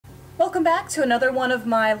Welcome back to another one of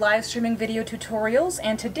my live streaming video tutorials,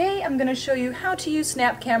 and today I'm going to show you how to use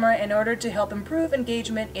Snap Camera in order to help improve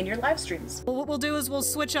engagement in your live streams. Well, what we'll do is we'll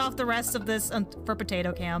switch off the rest of this for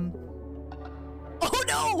Potato Cam. Oh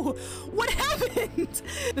no! What happened?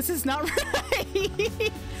 This is not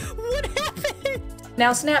right! What happened?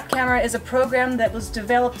 Now, Snap Camera is a program that was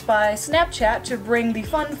developed by Snapchat to bring the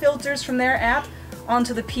fun filters from their app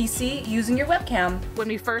onto the PC using your webcam. When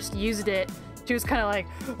we first used it, she was kind of like,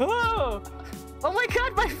 oh my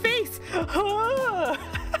god, my face! Oh.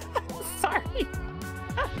 Sorry.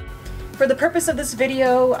 For the purpose of this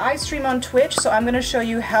video, I stream on Twitch, so I'm going to show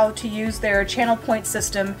you how to use their channel point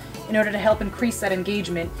system in order to help increase that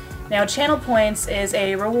engagement. Now, channel points is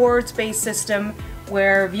a rewards-based system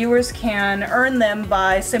where viewers can earn them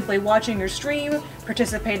by simply watching your stream,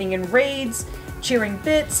 participating in raids, cheering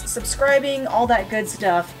bits, subscribing, all that good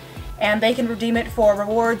stuff. And they can redeem it for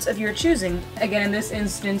rewards of your choosing. Again, in this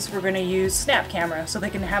instance, we're going to use Snap Camera, so they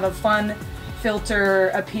can have a fun filter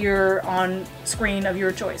appear on screen of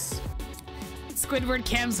your choice. Squidward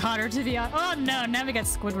Cam's hotter to be honest. Oh no, now we got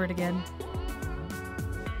Squidward again.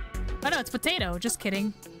 Oh no, it's Potato. Just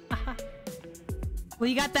kidding. Well,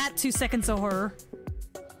 you got that 2 seconds of horror.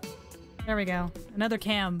 There we go. Another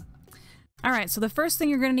cam. Alright, so the first thing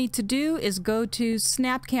you're going to need to do is go to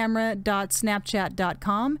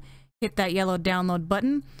snapcamera.snapchat.com. Hit that yellow download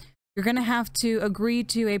button. You're going to have to agree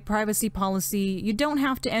to a privacy policy. You don't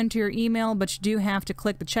have to enter your email, but you do have to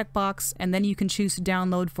click the checkbox, and then you can choose to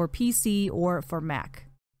download for PC or for Mac.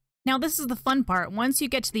 Now, this is the fun part. Once you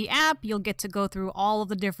get to the app, you'll get to go through all of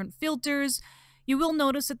the different filters. You will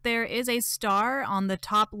notice that there is a star on the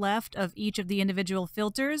top left of each of the individual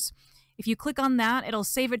filters. If you click on that, it'll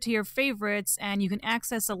save it to your favorites, and you can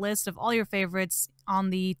access a list of all your favorites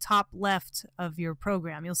on the top left of your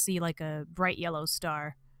program. You'll see like a bright yellow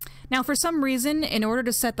star. Now, for some reason, in order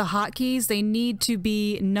to set the hotkeys, they need to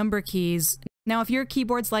be number keys. Now, if your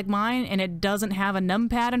keyboard's like mine and it doesn't have a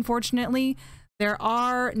numpad, unfortunately, there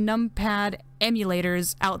are Numpad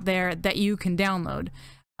emulators out there that you can download.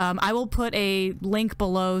 I will put a link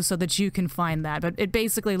below so that you can find that, but it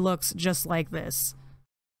basically looks just like this.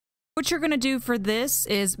 What you're going to do for this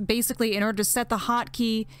is basically, in order to set the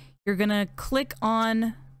hotkey, you're going to click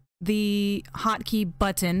on the hotkey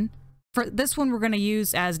button. For this one, we're going to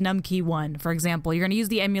use as numkey 1, for example. You're going to use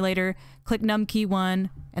the emulator, click numkey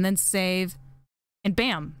 1, and then save, and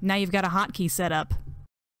bam! Now you've got a hotkey set up.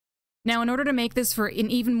 Now, in order to make this for an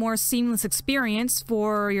even more seamless experience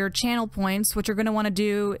for your channel points, what you're going to want to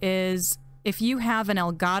do is, if you have an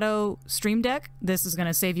Elgato Stream Deck, this is going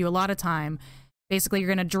to save you a lot of time. Basically, you're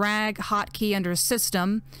going to drag hotkey under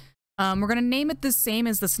System. We're going to name it the same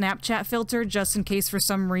as the Snapchat filter, just in case for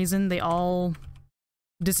some reason they all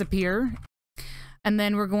disappear. And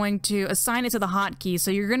then we're going to assign it to the hotkey.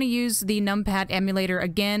 So you're going to use the Numpad emulator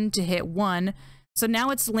again to hit 1. So now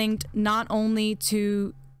it's linked not only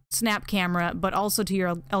to Snap Camera, but also to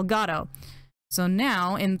your Elgato. So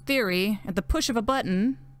now, in theory, at the push of a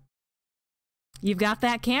button, you've got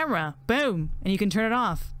that camera. Boom! And you can turn it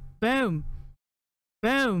off. Boom!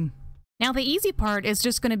 Boom! Now the easy part is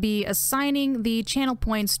just going to be assigning the channel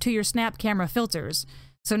points to your Snap Camera filters.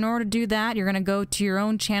 So in order to do that, you're going to go to your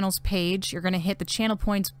own channels page. You're going to hit the channel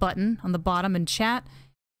points button on the bottom in chat,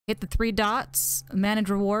 hit the 3 dots, manage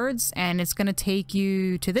rewards, and it's going to take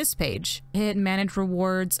you to this page. Hit manage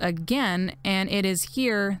rewards again, and it is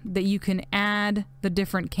here that you can add the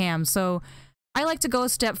different cams. So I like to go a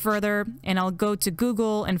step further, and I'll go to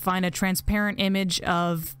Google and find a transparent image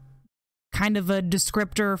of kind of a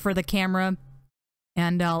descriptor for the camera,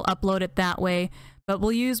 and I'll upload it that way. But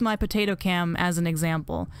we'll use my Potato Cam as an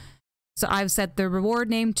example. So I've set the reward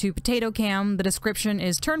name to Potato Cam. The description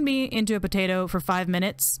is turn me into a potato for 5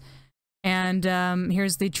 minutes. And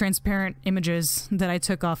here's the transparent images that I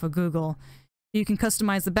took off of Google. You can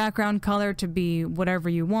customize the background color to be whatever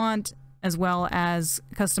you want, as well as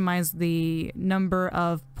customize the number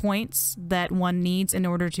of points that one needs in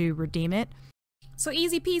order to redeem it. So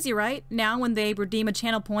easy peasy, right? Now when they redeem a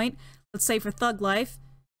channel point, let's say for Thug Life,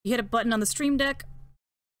 you hit a button on the Stream Deck,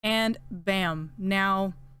 and bam,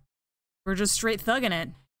 now we're just straight thugging it.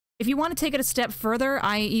 If you want to take it a step further,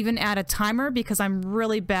 I even add a timer because I'm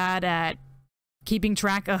really bad at keeping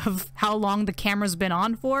track of how long the camera's been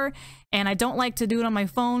on for, and I don't like to do it on my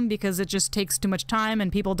phone because it just takes too much time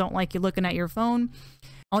and people don't like you looking at your phone.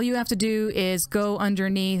 All you have to do is go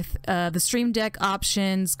underneath the Stream Deck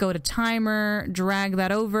options, go to timer, drag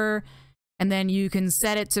that over, and then you can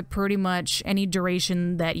set it to pretty much any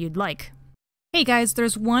duration that you'd like. Hey guys,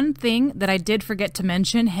 there's one thing that I did forget to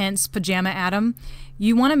mention, hence Pajama Adam.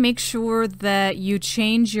 You want to make sure that you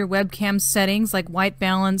change your webcam settings like white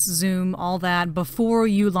balance, zoom, all that before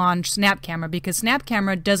you launch Snap Camera, because Snap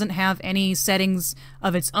Camera doesn't have any settings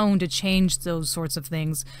of its own to change those sorts of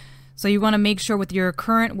things. So you want to make sure with your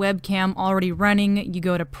current webcam already running, you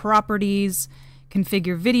go to Properties,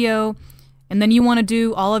 Configure Video, and then you want to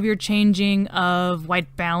do all of your changing of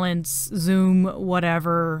white balance, zoom,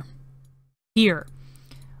 whatever, here.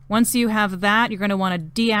 Once you have that, you're going to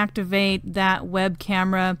want to deactivate that web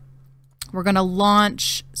camera. We're going to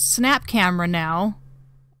launch Snap Camera now,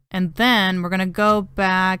 and then we're going to go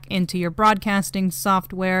back into your broadcasting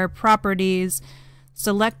software, Properties,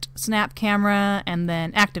 select Snap Camera, and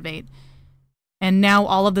then activate. And now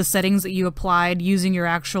all of the settings that you applied using your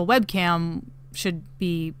actual webcam should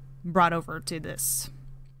be brought over to this.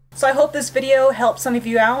 So I hope this video helped some of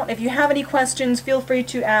you out. If you have any questions, feel free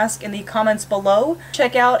to ask in the comments below.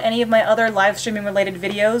 Check out any of my other live streaming related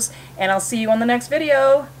videos, and I'll see you on the next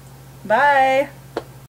video. Bye!